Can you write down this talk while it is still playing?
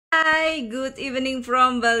Hi, good evening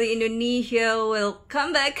from Bali, Indonesia.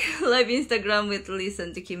 Welcome back live Instagram with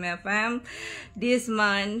Listen to Kimi FM. This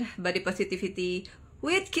month, Body Positivity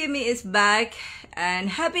with Kimi is back.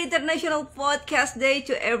 And happy International Podcast Day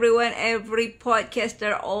to everyone, every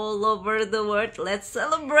podcaster all over the world. Let's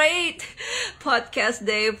celebrate Podcast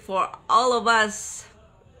Day for all of us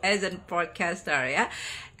as a podcaster, yeah?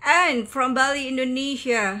 And from Bali,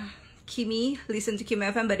 Indonesia, Kimi, Listen to Kimi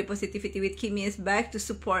FM, Body Positivity with Kimi is back to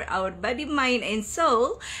support our body, mind, and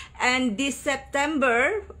soul. And this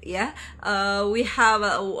September, we have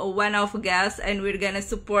one of guests, and we're gonna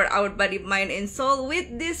support our body, mind, and soul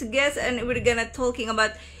with this guest, and we're gonna talking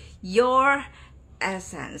about your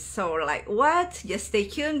essence. So like what? Just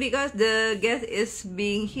stay tuned because the guest is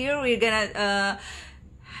being here. We're gonna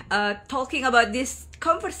talking about this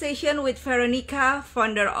conversation with Veronica,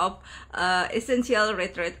 founder of Essential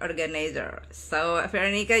Retreat Organizer. So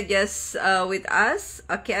Veronica just with us.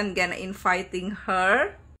 Okay, I'm gonna inviting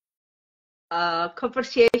her.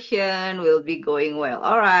 Conversation will be going well.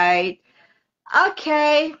 All right.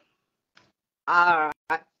 Okay. All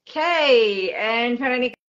right. Okay. And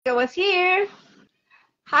Veronica was here.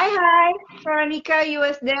 Hi. Veronica, you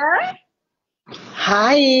was there?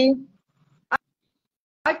 Hi.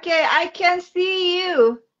 Okay, I can see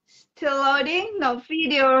you. Still loading? No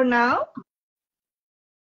video now.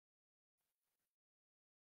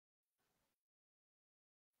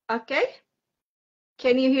 Okay.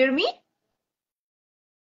 Can you hear me?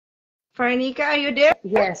 Veronica, are you there?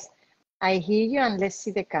 Yes, I hear you, and let's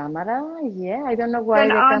see the camera. Yeah, I don't know why Turn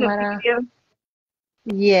the on the camera. video.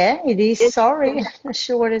 Yeah, it is. It's Sorry, I'm not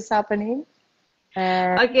sure what is happening.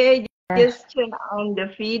 okay. Just turn on the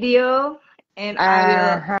video, and I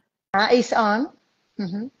will. It's on.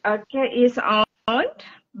 Mm-hmm. Okay, it's on,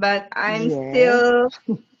 but I'm Yeah. still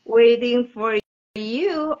waiting for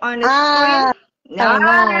you on the Ah, screen. No,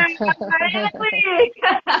 no. finally.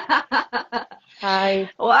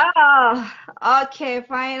 Hi. Wow. Okay,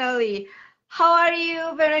 finally. How are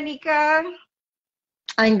you, Veronica?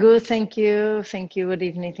 I'm good, thank you. Thank you. Good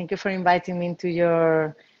evening. Thank you for inviting me into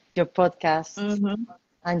your podcast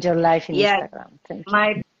and your live in Yeah, Instagram. Thank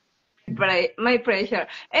you. my pleasure.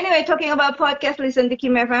 Anyway, talking about podcast, Listen to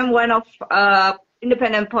Kim FM, one of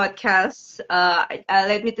independent podcasts.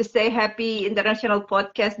 Let me to say happy International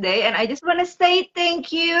Podcast Day, and I just want to say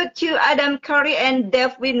thank you to Adam Curry and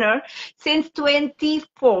Dave Winner. Since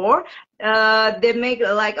 24, they make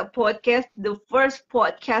like a podcast, the first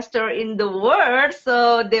podcaster in the world.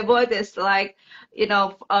 So they both is like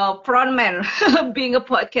frontman being a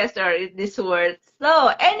podcaster in this world.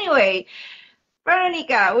 So anyway.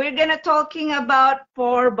 Veronica, we're gonna talking about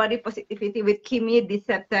for body positivity with Kimi this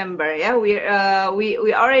September. Yeah, we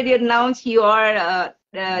already announced you are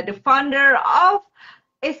the founder of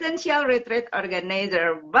Essential Retreat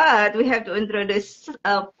Organizer, but we have to introduce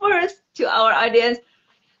first to our audience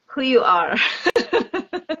who you are.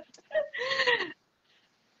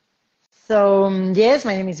 So, yes,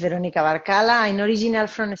 my name is Veronica Barcala. I'm original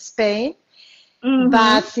from Spain.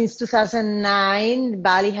 But since 2009,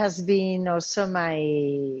 Bali has been also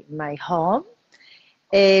my home,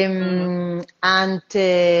 and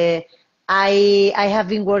I have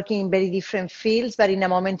been working in very different fields. But in a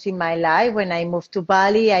moment in my life, when I moved to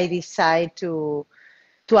Bali, I decided to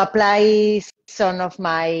apply some of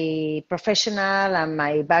my professional and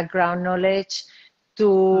my background knowledge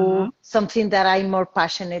to something that I'm more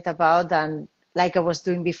passionate about than like I was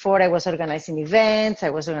doing before. I was organizing events, I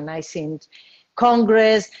was organizing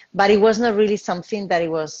Congress, but it was not really something that it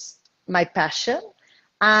was my passion.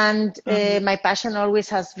 And my passion always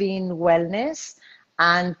has been wellness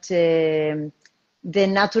and the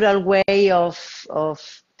natural way of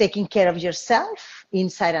taking care of yourself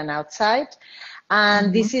inside and outside.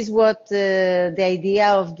 And this is what the idea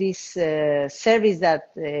of this service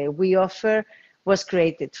that we offer was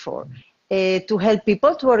created for, to help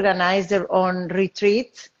people to organize their own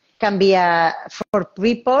retreat. Can be for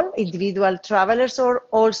people, individual travelers, or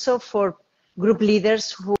also for group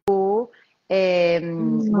leaders who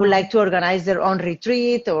would like to organize their own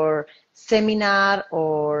retreat or seminar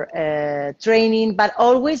or training, but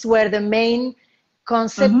always where the main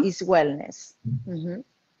concept is wellness.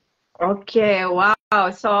 Okay, wow.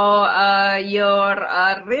 So your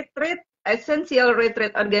essential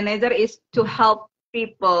retreat organizer is to help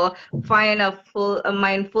people find a full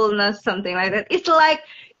mindfulness, something like that. It's like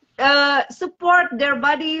support their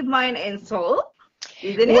body, mind, and soul,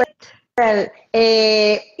 isn't it? Well,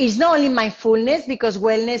 it's not only mindfulness, because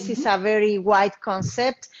wellness is a very wide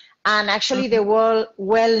concept, and actually the word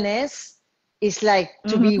wellness is like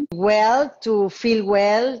to be well, to feel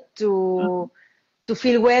well, to to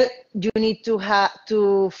feel well, you need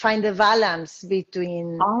to find a balance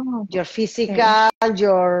between your physical,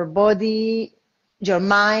 your body, your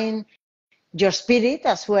mind, your spirit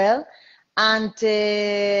as well. And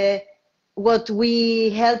what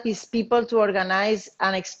we help is people to organize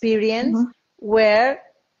an experience where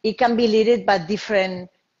it can be led by different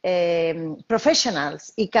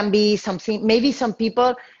professionals. It can be something, maybe some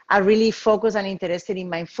people are really focused and interested in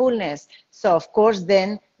mindfulness. So of course,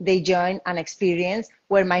 then they join an experience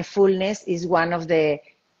where mindfulness is one of the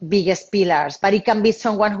biggest pillars. But it can be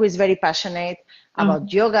someone who is very passionate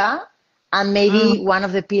about yoga, and maybe one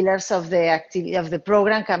of the pillars of the activity of the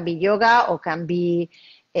program can be yoga, or can be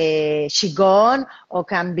qigong, or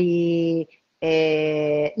can be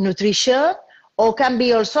nutrition, or can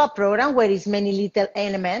be also a program where it's many little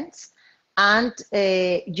elements, and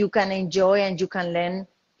you can enjoy and you can learn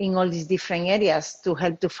in all these different areas to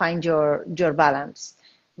help to find your balance.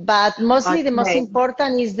 But mostly the most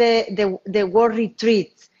important is the word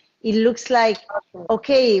retreat. It looks like,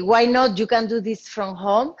 okay, why not? You can do this from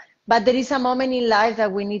home, but there is a moment in life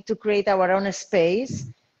that we need to create our own space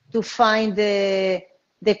to find the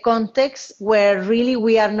context where really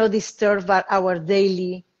we are not disturbed by our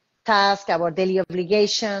daily task, our daily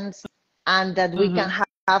obligations, and that we can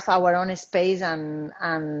have our own space and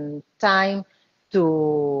time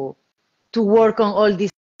to work on all these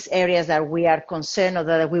areas that we are concerned or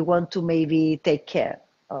that we want to maybe take care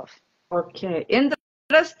of. Okay,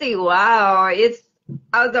 interesting. Wow, it's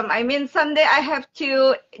awesome. I mean, someday I have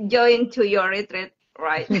to join to your retreat,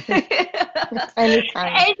 right?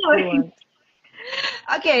 Anytime. Anyway.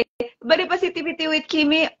 Okay, body positivity with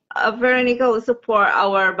Kimi. Veronica will support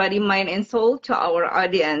our body, mind, and soul to our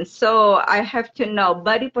audience. So I have to know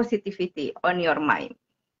body positivity on your mind.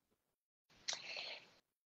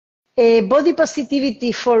 Body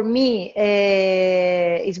positivity for me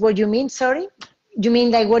is what you mean, sorry? You mean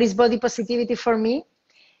like what is body positivity for me?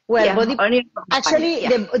 Well, yeah, actually,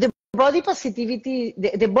 the body positivity,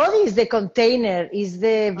 the body is the container, is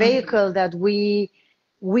the vehicle that we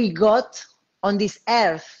got on this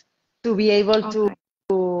earth to be able to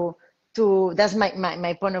that's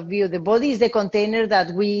my point of view. The body is the container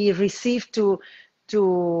that we receive to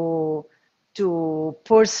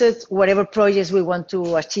pursue whatever projects we want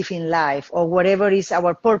to achieve in life, or whatever is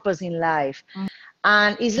our purpose in life.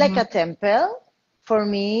 And it's like a temple for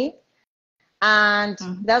me, and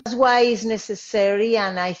that's why it's necessary,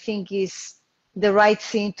 and I think it's the right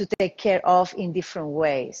thing to take care of in different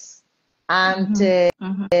ways. And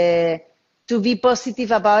to be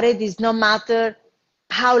positive about it is no matter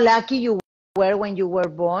how lucky you were when you were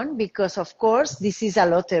born, because of course this is a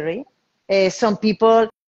lottery. Some people,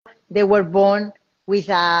 they were born with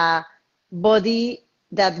a body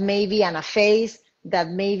that maybe, and a face that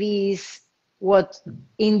maybe is what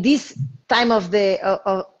in this time of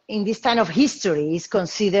in this time of history is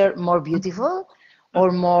considered more beautiful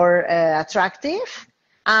or more attractive.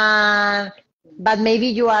 But maybe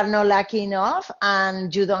you are not lucky enough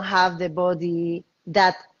and you don't have the body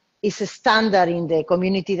that is a standard in the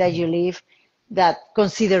community that you live, that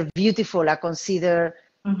consider beautiful, or consider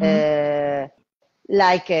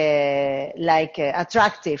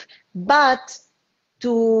attractive. But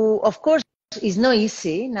of course, it's not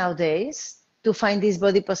easy nowadays to find this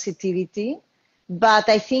body positivity. But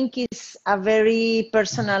I think it's a very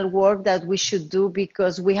personal work that we should do,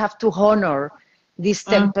 because we have to honor this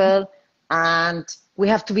temple, and we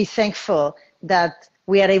have to be thankful that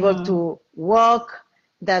we are able to walk,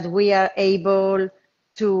 that we are able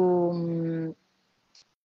to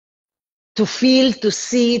feel, to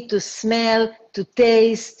see, to smell, to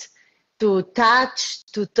taste, to touch,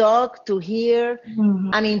 to talk, to hear.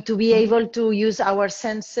 I mean, to be able to use our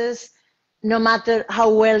senses, no matter how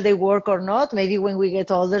well they work or not. Maybe when we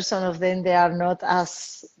get older, some of them, they are not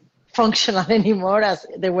as functional anymore as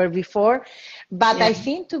they were before. But I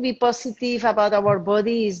think to be positive about our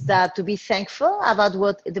body is that to be thankful about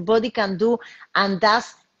what the body can do, and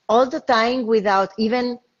that's all the time without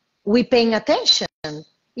even we paying attention.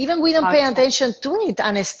 Even we don't pay attention to it,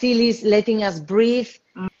 and still is letting us breathe,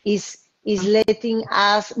 is letting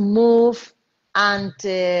us move. And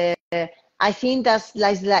I think that's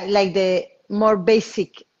like the more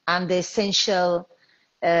basic and the essential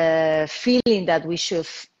feeling that we should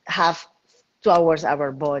have towards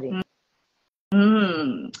our body.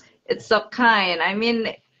 It's so kind. I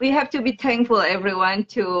mean, we have to be thankful, everyone,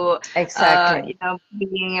 to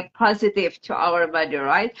being positive to our body,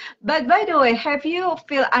 right? But by the way, have you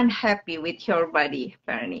feel unhappy with your body,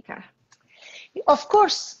 Veronica? Of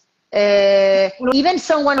course. Even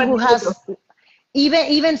someone who has,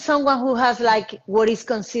 even someone who has like what is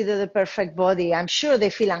considered the perfect body, I'm sure they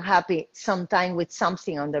feel unhappy sometime with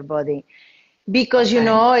something on their body. Because, you Okay.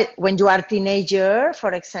 know, when you are a teenager,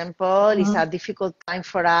 for example, it's Mm-hmm. a difficult time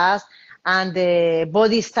for us, and the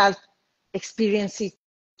body starts experiencing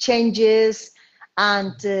changes,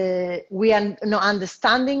 and we are not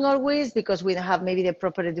understanding always because we don't have maybe the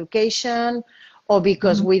proper education, or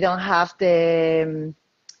because we don't have the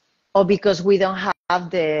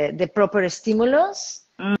proper stimulus.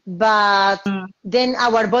 But then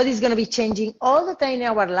our body is going to be changing all the time in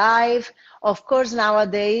our life. Of course,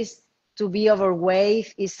 nowadays, to be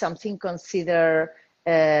overweight is something considered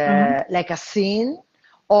Mm-hmm. like a sin,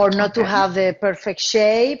 or not to Okay. have the perfect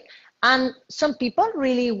shape. And some people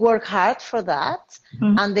really work hard for that,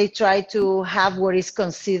 Mm-hmm. and they try to have what is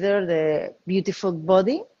considered the beautiful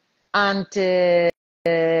body. And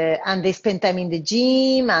they spend time in the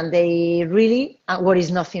gym, and they really, and what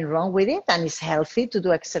is nothing wrong with it, and it's healthy to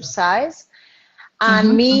do exercise.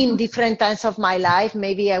 And me, in different times of my life,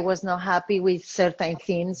 maybe I was not happy with certain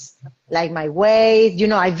things, like my weight. You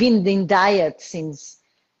know, I've been in diet since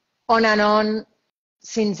on and on,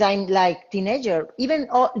 since I'm like teenager, even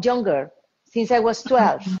younger, since I was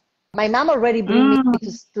 12. My mom already bring me Mm-hmm.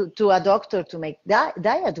 to a doctor to make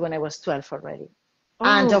diet when I was 12 already.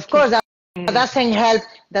 And of Okay. course, that doesn't help.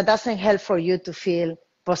 That doesn't help for you to feel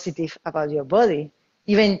positive about your body.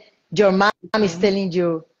 Even your mom is Okay. telling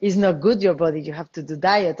you it's not good your body. You have to do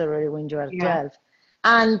diet already when you are Yeah. 12.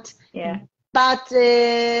 And Yeah. but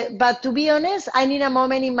to be honest, I need a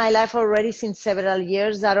moment in my life already since several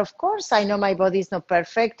years that, of course, I know my body is not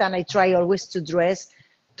perfect, and I try always to dress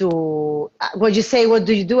to what you say. What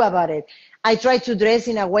do you do about it? I try to dress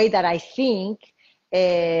in a way that I think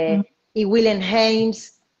it will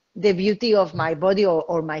enhance the beauty of my body,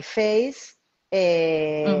 or my face.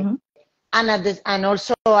 Uh, Mm-hmm. and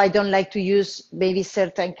also, I don't like to use maybe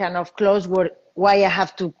certain kind of clothes why I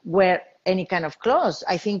have to wear any kind of clothes.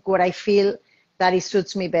 I think what I feel that it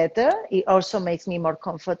suits me better, it also makes me more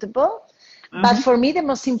comfortable. But Mm-hmm. for me, the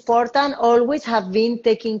most important always have been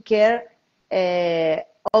taking care uh,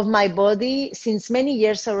 of my body since many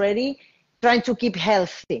years already, trying to keep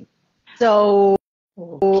healthy. So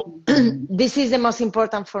Okay. this is the most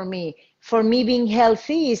important for me. For me, being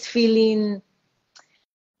healthy is feeling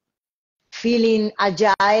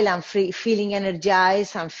agile and free, feeling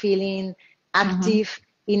energized and feeling Mm-hmm. active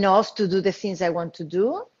enough to do the things I want to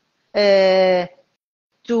do. Uh,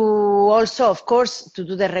 to also, of course, to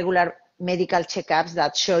do the regular medical checkups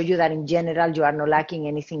that show you that in general you are not lacking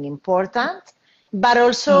anything important, but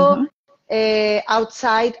also Mm-hmm.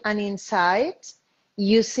 outside and inside,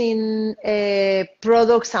 using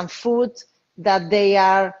products and food that they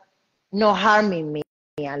are not harming me,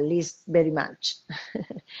 at least very much.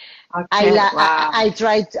 Okay. Wow. I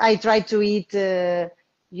try to eat,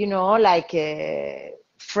 you know, like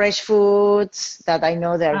fresh foods that I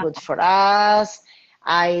know they're good for us.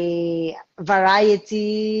 I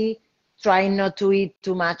variety, trying not to eat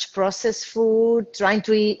too much processed food, trying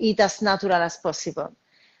to eat as natural as possible.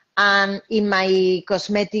 And in my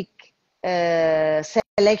cosmetic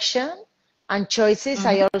selection and choices,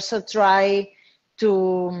 Mm-hmm.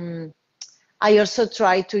 to I also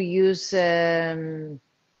try to use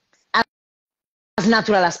as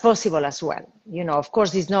natural as possible as well. You know, of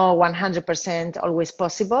course, it's not 100% always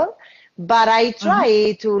possible, but I Mm-hmm.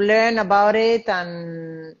 try to learn about it.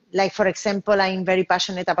 And like, for example, I'm very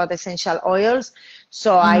passionate about essential oils.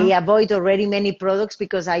 So Mm-hmm. I avoid already many products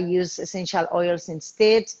because I use essential oils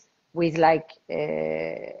instead, with like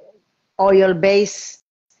oil base,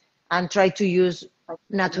 and try to use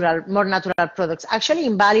more natural products. Actually,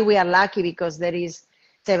 in Bali, we are lucky because there is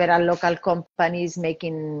several local companies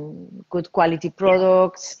making good quality Yeah.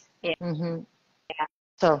 products. Yeah. Hmm.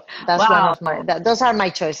 So that's one Wow. of those are my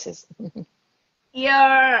choices. Your,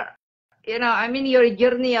 I mean, your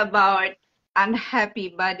journey about unhappy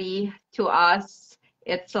body to us,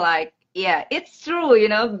 it's like, yeah, it's true,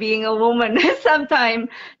 being a woman sometimes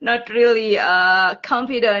not really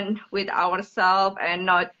confident with ourselves and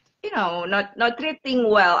not, not treating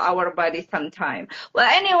well our body sometimes. Well,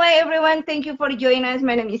 anyway, everyone, thank you for joining us.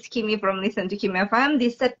 My name is Kimi from Listen to Kimi FM.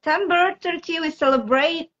 This September 30, we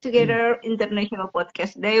celebrate together International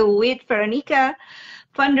Podcast Day with Veronica,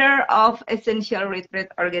 founder of Essential Retreat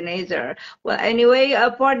Organizer. Well, anyway,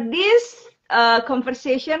 for this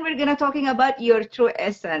conversation, we're gonna talking about your true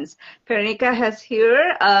essence. Veronica has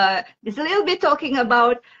here just a little bit talking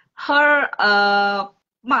about her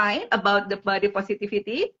mind about the body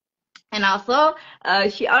positivity, and also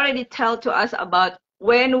she already tell to us about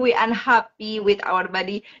when we unhappy with our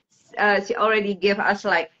body. She already gave us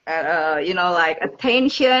like like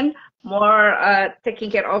attention more taking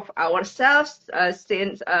care of ourselves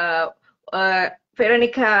since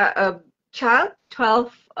Veronica, child,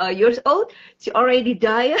 12 years old, she already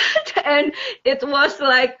diet, and it was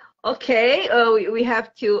like, okay, we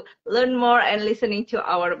have to learn more and listening to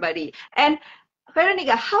our body. And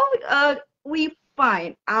Veronica, how we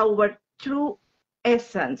find our true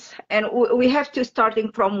essence, and we have to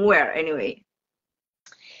starting from where anyway?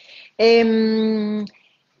 Um,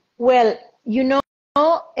 well, you know,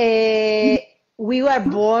 we were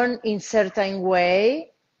born in certain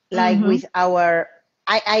way, like Mm-hmm. with our,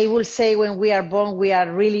 I will say when we are born, we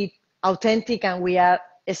are really authentic and we are,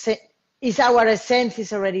 is our essence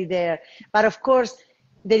is already there. But of course,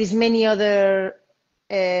 there is many other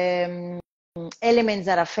um, elements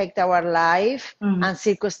that affect our life Mm-hmm. and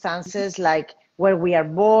circumstances, like where we are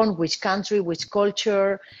born, which country, which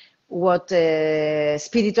culture, what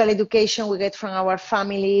spiritual education we get from our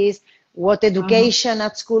families, what education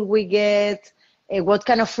at school we get, what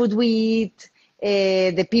kind of food we eat,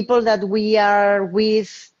 the people that we are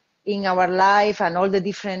with in our life, and all the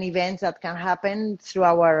different events that can happen through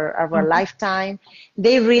our lifetime.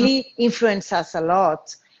 They really influence us a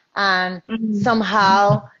lot, and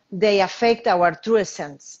somehow they affect our true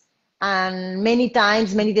essence. And many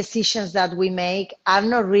times, many decisions that we make are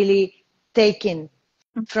not really taken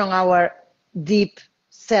from our deep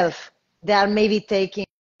self. They are maybe taken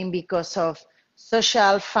because of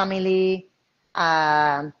social, family,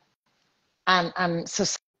 um, and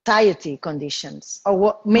society conditions.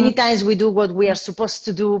 Or many times we do what we are supposed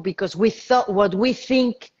to do because we thought what we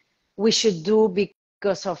think we should do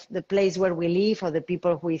because of the place where we live or the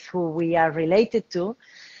people with who we are related to.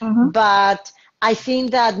 Mm-hmm. But I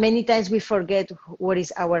think that many times we forget what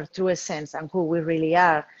is our true essence and who we really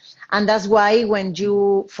are. And that's why when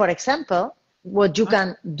you, for example, what you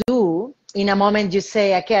can do in a moment, you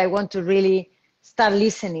say, okay, I want to really start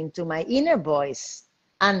listening to my inner voice.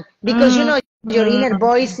 And because you know, your inner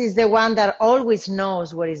voice is the one that always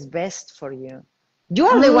knows what is best for you. You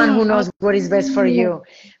are the one who knows what is best for you.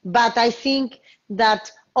 But I think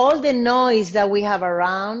that all the noise that we have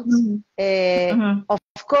around,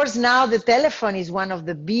 of course, now the telephone is one of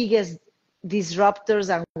the biggest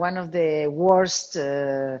disruptors and one of the worst.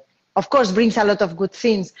 Of course, brings a lot of good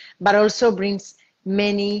things, but also brings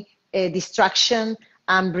many distraction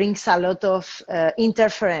and brings a lot of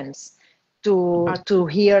interference to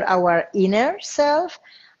hear our inner self,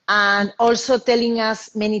 and also telling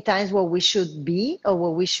us many times what we should be or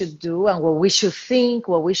what we should do and what we should think,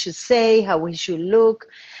 what we should say, how we should look.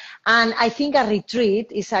 And I think a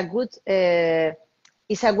retreat is a good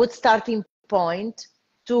starting point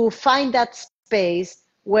to find that space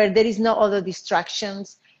where there is no other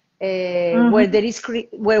distractions, where there is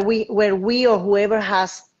where we or whoever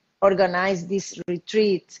has organized this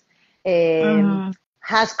retreat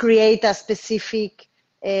has created a specific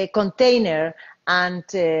container and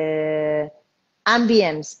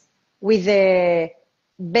ambience with the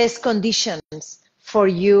best conditions for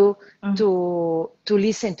you to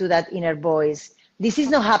listen to that inner voice. This is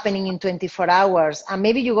not happening in 24 hours, and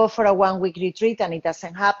maybe you go for a 1 week retreat and it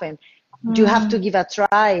doesn't happen. You have to give a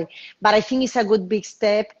try, but I think it's a good big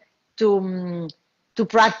step to to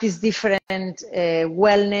practice different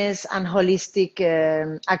wellness and holistic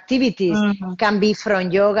activities. Can be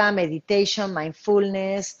from yoga, meditation,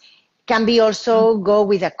 mindfulness. Can be also go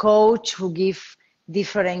with a coach who give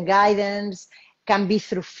different guidance. Can be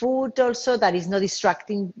through food also that is not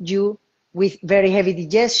distracting you with very heavy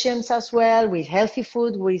digestions as well, with healthy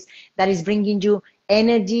food that is bringing you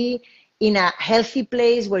energy in a healthy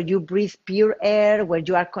place where you breathe pure air, where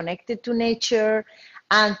you are connected to nature,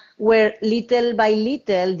 and where little by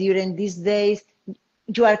little during these days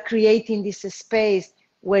you are creating this space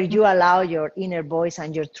where you allow your inner voice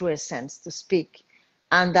and your true essence to speak,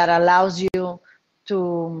 and that allows you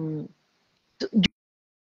to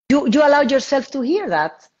you allow yourself to hear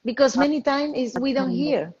that, because many times is we don't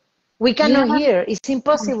hear, we Yeah, cannot hear, it's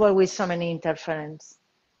impossible with so many interference.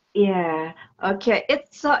 yeah. Okay.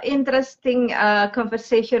 It's so interesting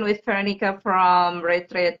conversation with Veronica from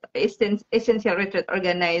Retreat, Essential Retreat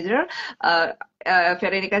Organizer. Uh,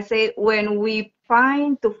 Veronica said when we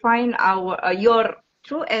find our your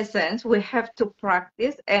true essence, we have to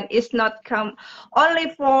practice, and it's not come only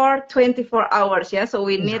for 24 hours. Yeah. So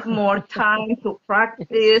we need more time to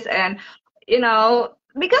practice, and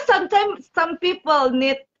because sometimes some people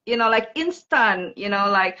need like instant,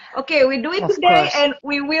 like, okay, we do it Of today course. and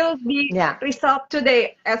we will be Yeah. result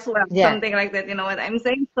today as well, Yeah. something like that, you know what I'm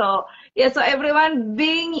saying? So yeah, so everyone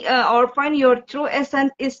being or find your true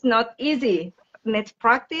essence is not easy, needs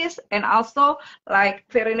practice. And also, like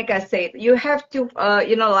Veronica said, you have to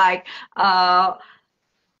like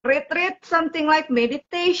retreat, something like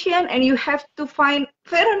meditation, and you have to find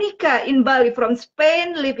Veronica in Bali from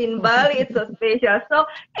Spain, live in Bali. It's so special. So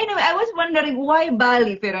anyway, I was wondering why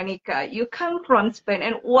Bali, Veronica? You come from Spain,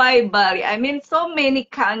 and why Bali? I mean, so many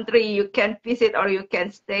countries you can visit or you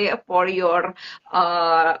can stay for your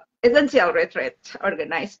essential retreat.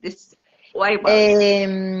 Organize this. Why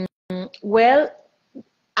Bali? Well,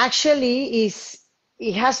 actually,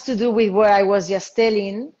 it has to do with what I was just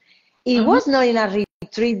telling. It was not in a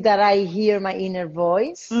retreat that I hear my inner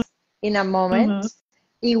voice in a moment.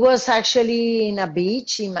 It was actually in a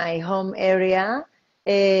beach in my home area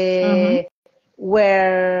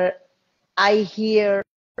where I hear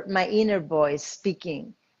my inner voice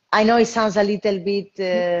speaking. I know it sounds a little bit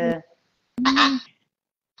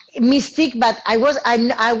mystic, but I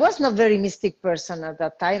was not very mystic person at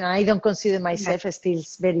that time, and I don't consider myself a still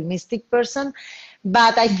very mystic person.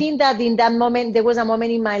 But I think that in that moment, there was a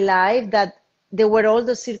moment in my life that there were all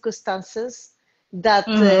the circumstances that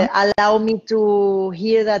allow me to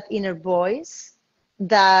hear that inner voice.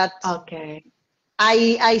 That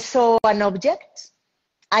I saw an object,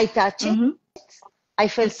 I touched it, I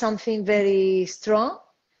felt something very strong.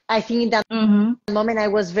 I think in that moment I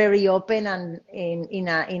was very open and in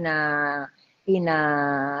a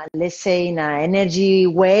let's say in an energy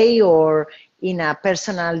way or in a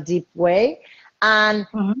personal deep way. And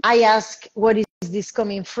I asked, "What is this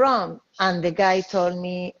coming from?" And the guy told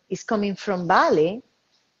me, "It's coming from Bali."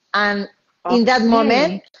 And in that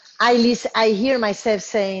moment, I hear myself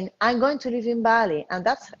saying, "I'm going to live in Bali," and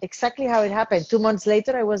that's exactly how it happened. 2 months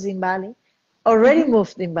later, I was in Bali, already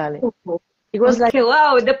moved in Bali. It was like,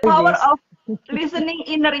 wow, the power of listening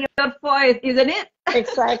inner your voice, isn't it?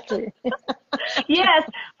 Exactly. Yes.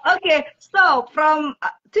 Okay. So from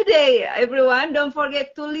today, everyone, don't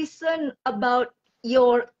forget to listen about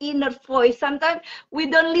your inner voice. Sometimes we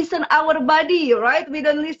don't listen our body, right? We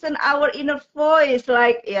don't listen our inner voice.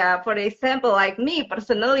 Like, yeah, for example, like me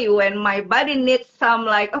personally, when my body needs some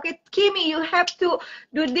like, okay, Kimi, you have to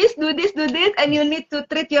do this, do this, do this, and you need to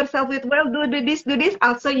treat yourself with well, do this, do this.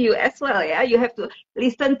 Also you as well, yeah. You have to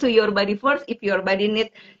listen to your body first. If your body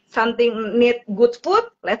needs something, need good food,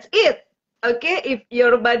 let's eat. Okay, if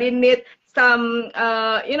your body needs some,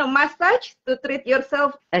 massage to treat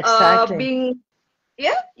yourself, Exactly.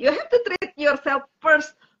 you have to treat yourself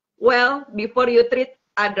first well before you treat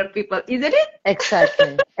other people, isn't it?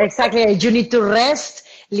 Exactly. You need to rest,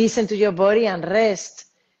 listen to your body and rest.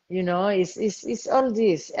 It's all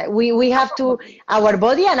this. We have to, our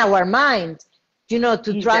body and our mind, to trust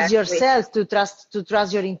Exactly. yourself, to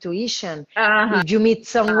trust your intuition. If you meet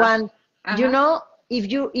someone, if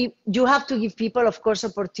you have to give people, of course,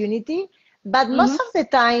 opportunity, but most of the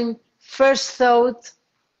time, first thought,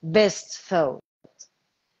 best thought.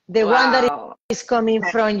 The one that Wow. is coming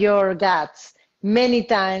from your guts. Many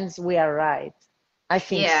times we are right. I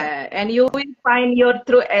think so. Yeah, and you will find your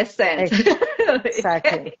true essence.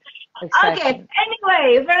 Exactly. Okay, Exactly.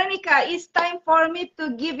 anyway, Veronica, it's time for me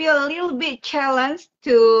to give you a little bit challenge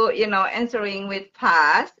to, answering with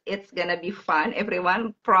fast. It's gonna be fun,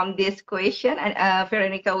 everyone, from this question. And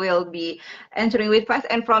Veronica will be answering with fast.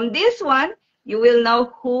 And from this one, you will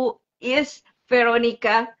know who is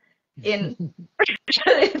Veronica in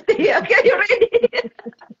reality. Okay, you ready?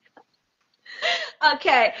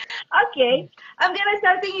 Okay, okay. I'm gonna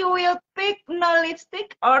starting. You will pick no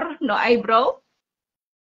lipstick or no eyebrow.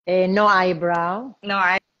 No eyebrow. No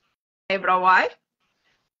eyebrow. Why?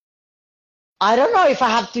 I don't know if I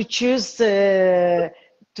have to choose to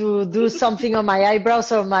do something on my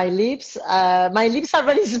eyebrows or my lips. My lips are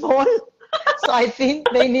very small, so I think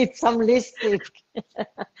they need some lipstick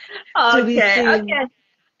to be Okay, seen. okay.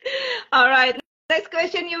 All right. Next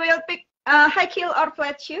question. You will pick high heel or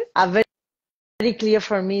flat shoes. Very clear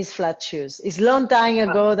for me is flat shoes. It's long time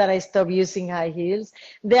ago that I stopped using high heels.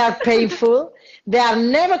 They are painful. They are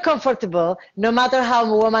never comfortable. No matter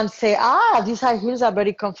how women say, these high heels are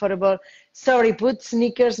very comfortable. Sorry, put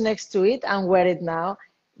sneakers next to it and wear it now.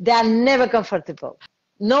 They are never comfortable.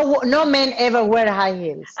 No men ever wear high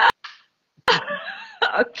heels.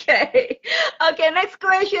 Okay. Okay, next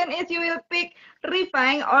question is you will pick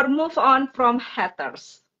refine or move on from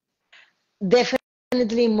haters.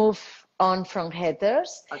 Definitely move on from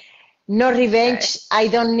haters. Okay. No revenge. I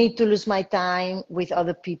don't need to lose my time with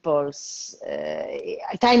other people's.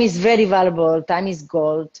 Time is very valuable. Time is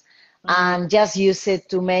gold. And just use it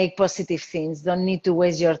to make positive things. Don't need to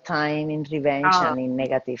waste your time in revenge and in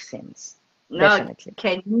negative things. No, Definitely.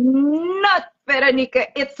 okay, not Veronica.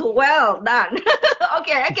 It's well done.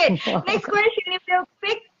 Okay. Next question: if you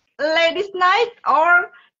pick ladies' night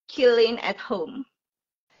or chilling at home.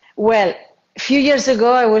 Well, A few years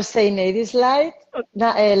ago, I was saying ladies' night,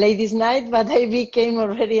 but I became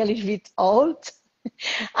already a little bit old,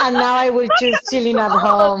 and now I will choose chilling at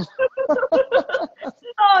Old. home.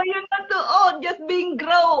 No, you're not too old, just being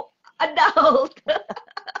grow adult.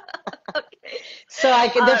 Okay. So I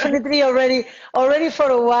can Uh, definitely already for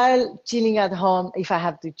a while chilling at home if I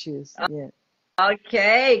have to choose. Yeah.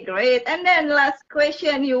 okay, great. And then last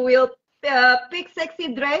question, you will pick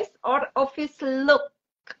sexy dress or office look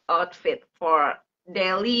outfit for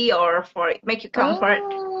daily or for make you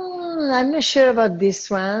comfort? Oh, I'm not sure about this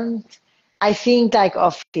one. I think like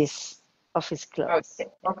office clothes. Okay,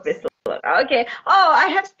 office look. Okay. Oh, I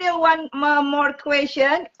have still one more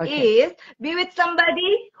question Okay. is be with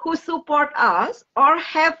somebody who support us or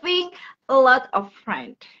having a lot of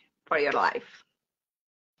friends for your life.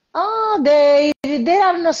 Oh, there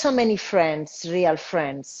are not so many friends, real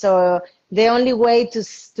friends. So the only way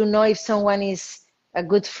to know if someone is a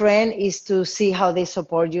good friend is to see how they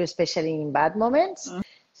support you, especially in bad moments.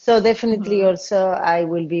 So definitely Mhm. also I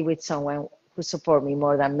will be with someone who support me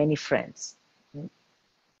more than many friends.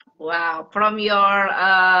 Wow, from your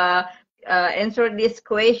answer this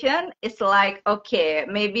question, it's like okay,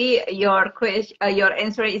 maybe your question, your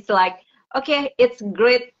answer is like okay, it's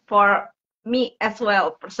great for me as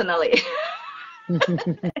well personally.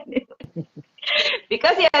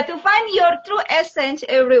 Because yeah, to find your true essence,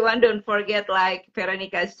 everyone don't forget, like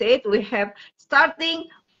Veronica said, we have starting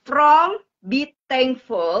from be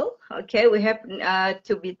thankful. Okay, we have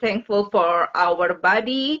to be thankful for our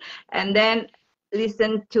body, and then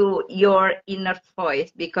listen to your inner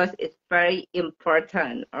voice because it's very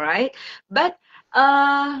important. All right, but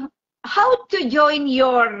how to join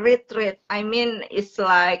your retreat? I mean, it's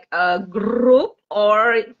like a group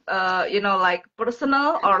or like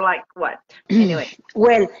personal or like what? Anyway.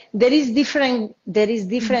 Well, there is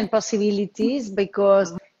different possibilities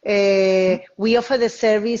because we offer the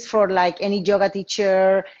service for like any yoga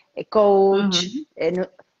teacher, a coach, Mm-hmm. and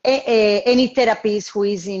any therapist who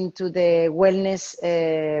is into the wellness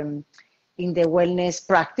in the wellness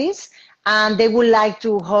practice, and they would like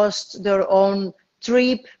to host their own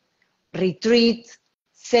trip, retreat,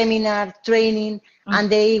 seminar, training, and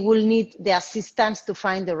they will need the assistance to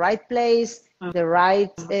find the right place, the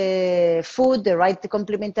right food, the right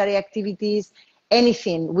complementary activities,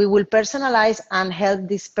 anything. We will personalize and help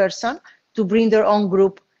this person to bring their own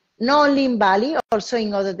group, not only in Bali, also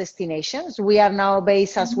in other destinations. We are now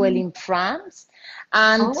based as well in France.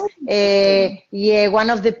 And Oh, okay. yeah, one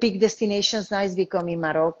of the peak destinations now is becoming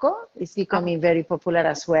Morocco. It's Oh, becoming very popular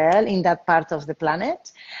as well in that part of the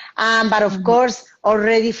planet. But of mhm, course,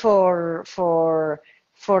 already for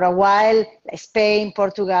a while, Spain,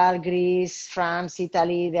 Portugal, Greece, France,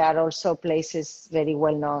 Italy, they are also places very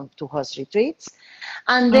well known to host retreats.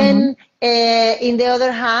 And mhm, then, in the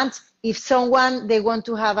other hand, if someone they want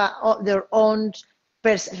to have their own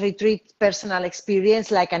retreat personal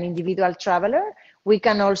experience, like an individual traveler, we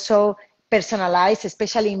can also personalize,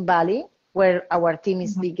 especially in Bali, where our team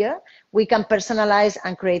is mhm, bigger. We can personalize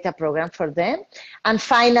and create a program for them. And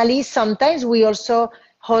finally, sometimes we also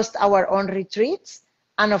host our own retreats.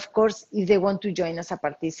 And of course, if they want to join as a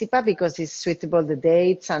participant, because it's suitable the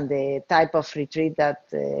dates and the type of retreat that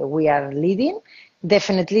we are leading,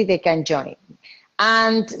 definitely they can join.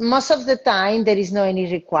 And most of the time, there is no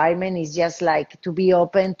any requirement. It's just like to be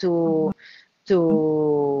open to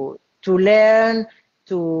learn,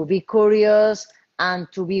 to be curious, and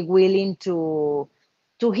to be willing to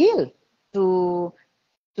heal, to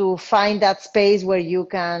to find that space where you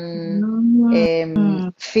can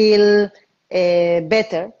mhm, feel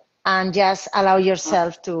better and just allow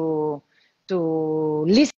yourself to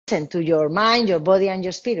listen to your mind, your body, and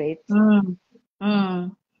your spirit. mm,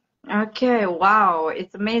 mm. Okay, wow,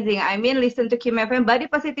 it's amazing. I mean, listen to Kimi FM. Body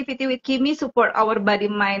positivity with Kimi support our body,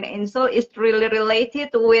 mind, and soul is really related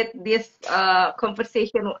with this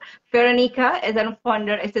conversation. Veronica, as a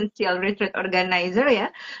founder, essential retreat organizer, yeah,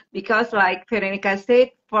 because like Veronica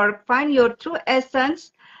said, for find your true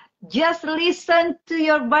essence, just listen to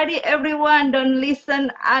your body, everyone. Don't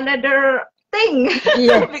listen another thing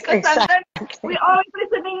Yes, because sometimes we exactly. always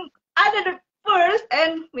listening another first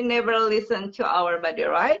and we never listen to our body,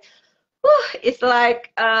 right? Whew, it's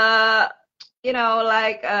like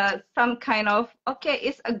like some kind of okay,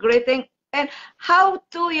 it's a great thing. And how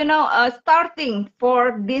to starting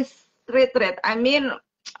for this retreat. I mean,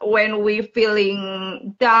 when we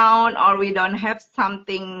feeling down or we don't have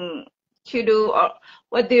something to do, or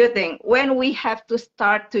what do you think when we have to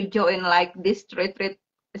start to join like this retreat,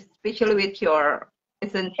 especially with your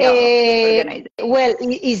essential Uh, organization? well,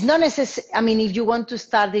 it's not necessary. I mean, if you want to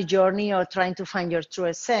start the journey or trying to find your true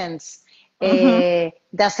essence,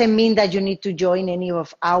 doesn't mean that you need to join any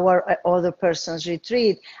of our other person's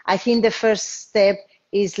retreat. I think the first step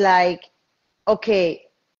is like, okay,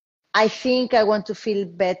 I think I want to feel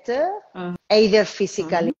better, either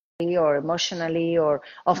physically or emotionally, or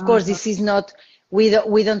of course, this is not, we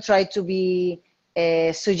don't try to be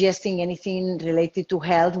suggesting anything related to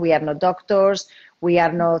health. We are not doctors. We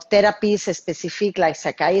are not therapists specific like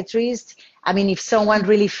psychiatrists. I mean, if someone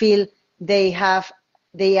really feel they are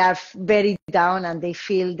very down and they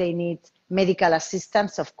feel they need medical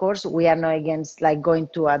assistance, of course, we are not against like going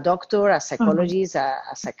to a doctor, a psychologist, a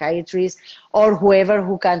psychiatrist, or whoever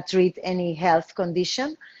who can treat any health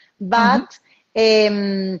condition. But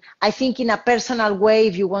I think in a personal way,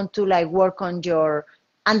 if you want to like work on your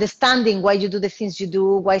understanding why you do the things you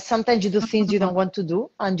do, why sometimes you do things you don't want to do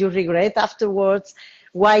and you regret afterwards,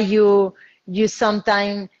 why you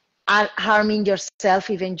sometimes are harming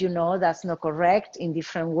yourself even you know that's not correct in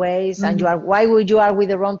different ways, and why would you are with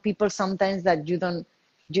the wrong people sometimes that you don't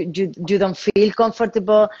feel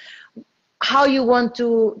comfortable, how you want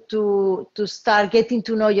to start getting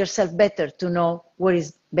to know yourself better, to know what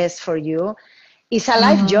is best for you. It's a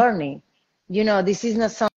life journey. You know, this is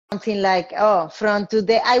not something like, oh, from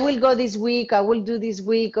today, I will go this week, I will do this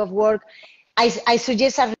week of work. I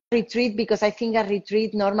suggest a retreat because I think a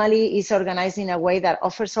retreat normally is organized in a way that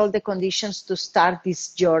offers all the conditions to start this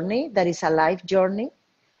journey, that is a life journey.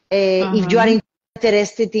 If you are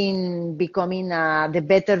interested in becoming the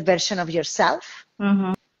better version of yourself.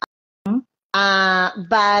 But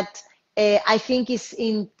I think it's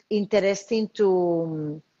interesting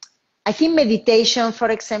to, I think meditation, for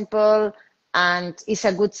example, and is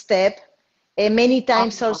a good step. Many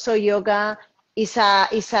times also yoga is a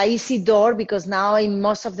easy door because now in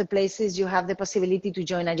most of the places you have the possibility to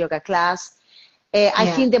join a yoga class.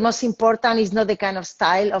 I think the most important is not the kind of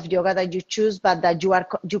style of yoga that you choose, but that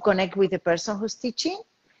you connect with the person who's teaching,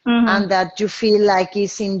 and that you feel like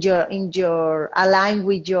it's in your aligned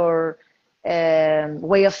with your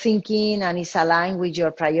way of thinking and is aligned with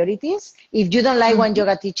your priorities. If you don't like one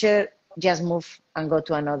yoga teacher, just move and go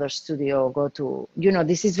to another studio, go to, you know,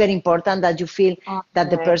 this is very important that you feel that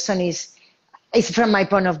the person is from my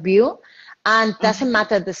point of view, and doesn't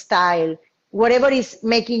matter the style, whatever is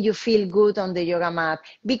making you feel good on the yoga mat,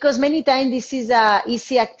 because many times this is a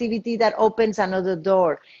easy activity that opens another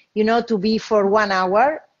door, you know, to be for 1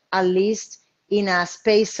 hour at least in a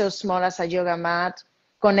space so small as a yoga mat,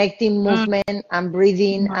 connecting movement and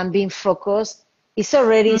breathing and being focused, is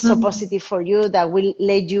already so positive for you that will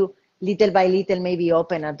let you little by little maybe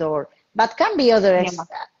open a door. But can be other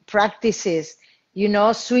practices, you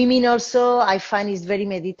know. Swimming also I find is very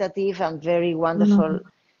meditative and very wonderful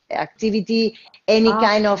activity. Any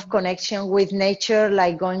kind of connection with nature,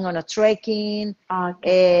 like going on a trekking,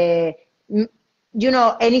 you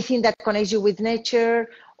know, anything that connects you with nature.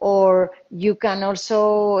 Or you can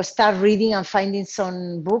also start reading and finding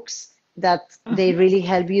some books that they really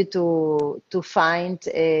help you to find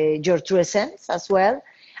your true essence as well.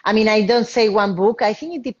 I mean, I don't say one book. I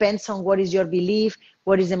think it depends on what is your belief,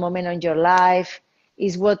 what is the moment in your life,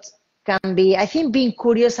 is what can be. I think being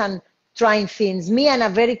curious and trying things. Me, I'm a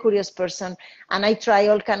very curious person, and I try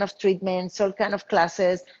all kind of treatments, all kind of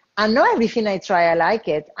classes, and not everything I try, I like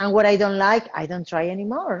it. And what I don't like, I don't try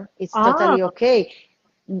anymore. It's totally okay.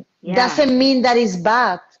 Doesn't mean that it's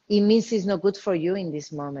bad. It means it's not good for you in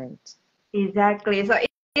this moment. Exactly. So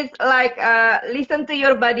it's like listen to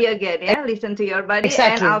your body again, yeah? Listen to your body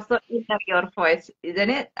and also inner your voice, isn't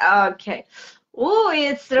it? Okay. Oh,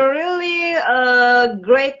 it's really a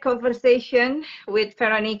great conversation with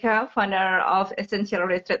Veronica, founder of Essential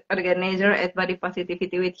Retreat Organizer at Body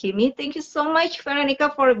Positivity with Kimi. Thank you so much,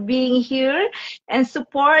 Veronica, for being here and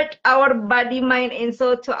support our body, mind, and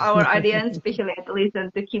soul to our audience, especially at Listen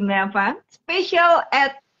to Kimi FM, special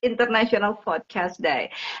at International Podcast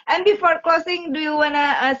Day. And before closing, do you want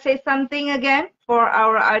to say something again for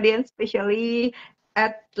our audience, especially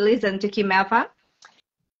at Listen to Kimi FM?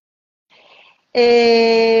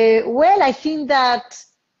 Well, I think that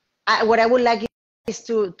what I would like is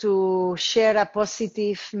to share a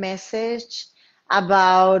positive message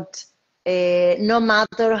about no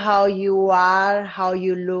matter how you are, how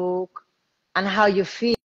you look, and how you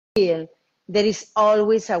feel, there is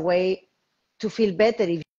always a way to feel better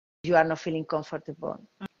if you are not feeling comfortable.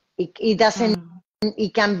 It doesn't,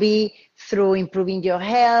 it can be through improving your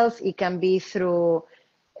health, it can be through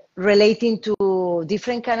relating to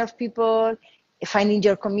different kind of people, finding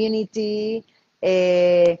your community,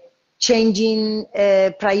 changing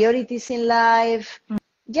priorities in life.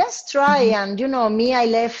 Just try. And you know me, I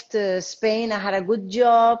left Spain, I had a good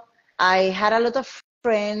job, I had a lot of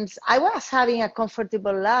friends, I was having a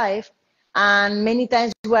comfortable life, And many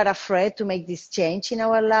times we're afraid to make this change in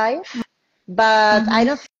our life. But I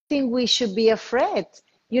don't think we should be afraid.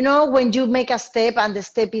 You know, when you make a step and the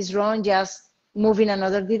step is wrong, just move in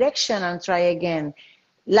another direction and try again.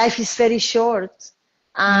 Life is very short,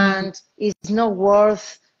 and it's not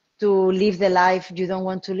worth to live the life you don't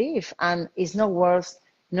want to live. And it's not worth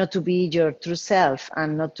not to be your true self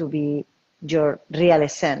and not to be your real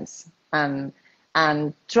essence. And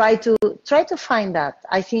try to find that.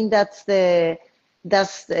 I think it's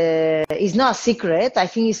not a secret. I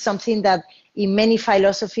think it's something that in many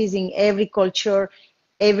philosophies, in every culture,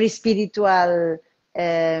 every spiritual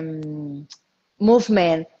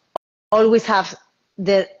movement always have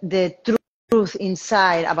the truth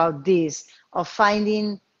inside about this, of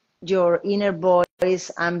finding your inner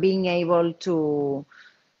voice and being able to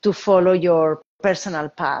follow your personal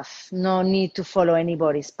path. No need to follow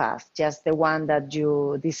anybody's path, just the one that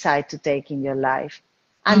you decide to take in your life.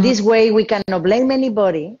 And this way we cannot blame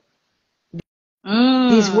anybody.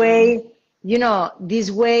 This way, you know, this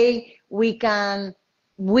way we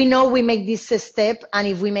know we make this step, and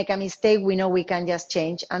if we make a mistake, we know we can just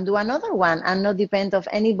change and do another one and not depend of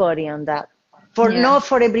anybody on that. Not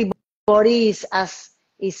for everybody has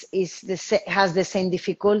the same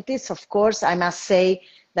difficulties. Of course, I must say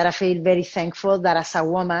that I feel very thankful that as a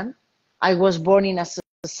woman, I was born in a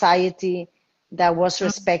society that was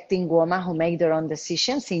respecting women who make their own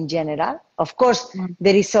decisions in general. Of course,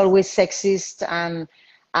 there is always sexist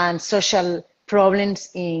and social problems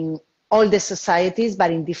in all the societies,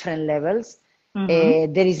 but in different levels.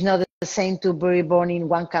 There is not the same to be born in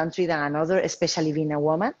one country than another, especially being a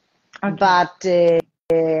woman. Okay. But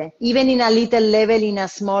even in a little level,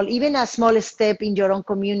 even a small step in your own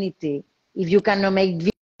community, if you cannot make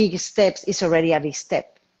big steps, it's already a big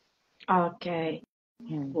step. Okay.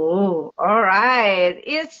 Oh, all right.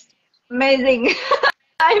 It's amazing.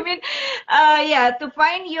 I mean, to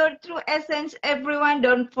find your true essence, everyone,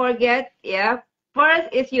 don't forget, first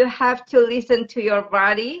is you have to listen to your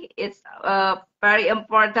body. It's very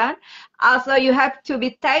important. Also, you have to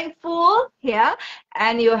be thankful,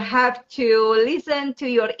 and you have to listen to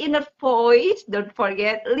your inner voice. Don't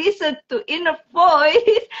forget, listen to inner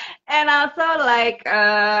voice. And also, like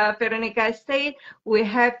Veronica said, we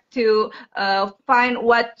have to find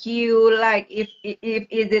what you like. If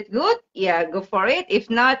is it good, go for it. If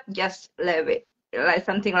not, just leave it. Like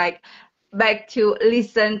something like back to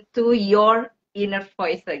listen to your inner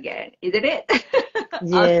voice again, isn't it?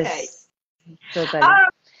 Yes, okay. Totally.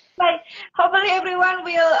 Right. Hopefully everyone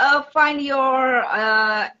will find your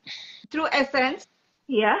true essence.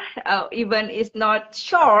 Even it's not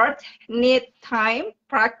short, need time,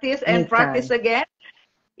 practice and practice again.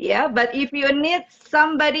 But if you need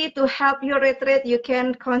somebody to help you retreat, you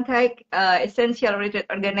can contact Essential Retreat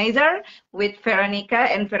Organizer with Veronica,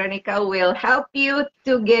 and Veronica will help you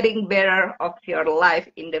to getting better of your life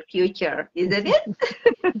in the future. Isn't it?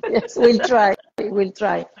 Yes, we'll try. We'll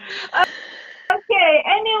try. Okay,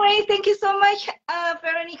 anyway, thank you so much,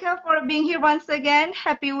 Veronica, for being here once again.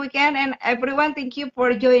 Happy weekend, and everyone, thank you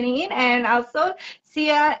for joining in. And also, see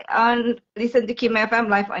ya on Listen to Kimi FM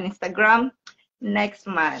live on Instagram next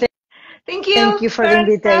month. Thank you. Thank you for the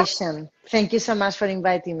invitation. Thank you so much for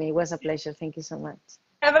inviting me. It was a pleasure. Thank you so much.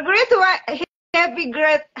 Have a great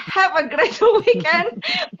weekend.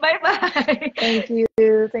 Bye bye. Thank you.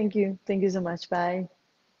 Thank you. Thank you so much. Bye.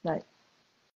 Bye.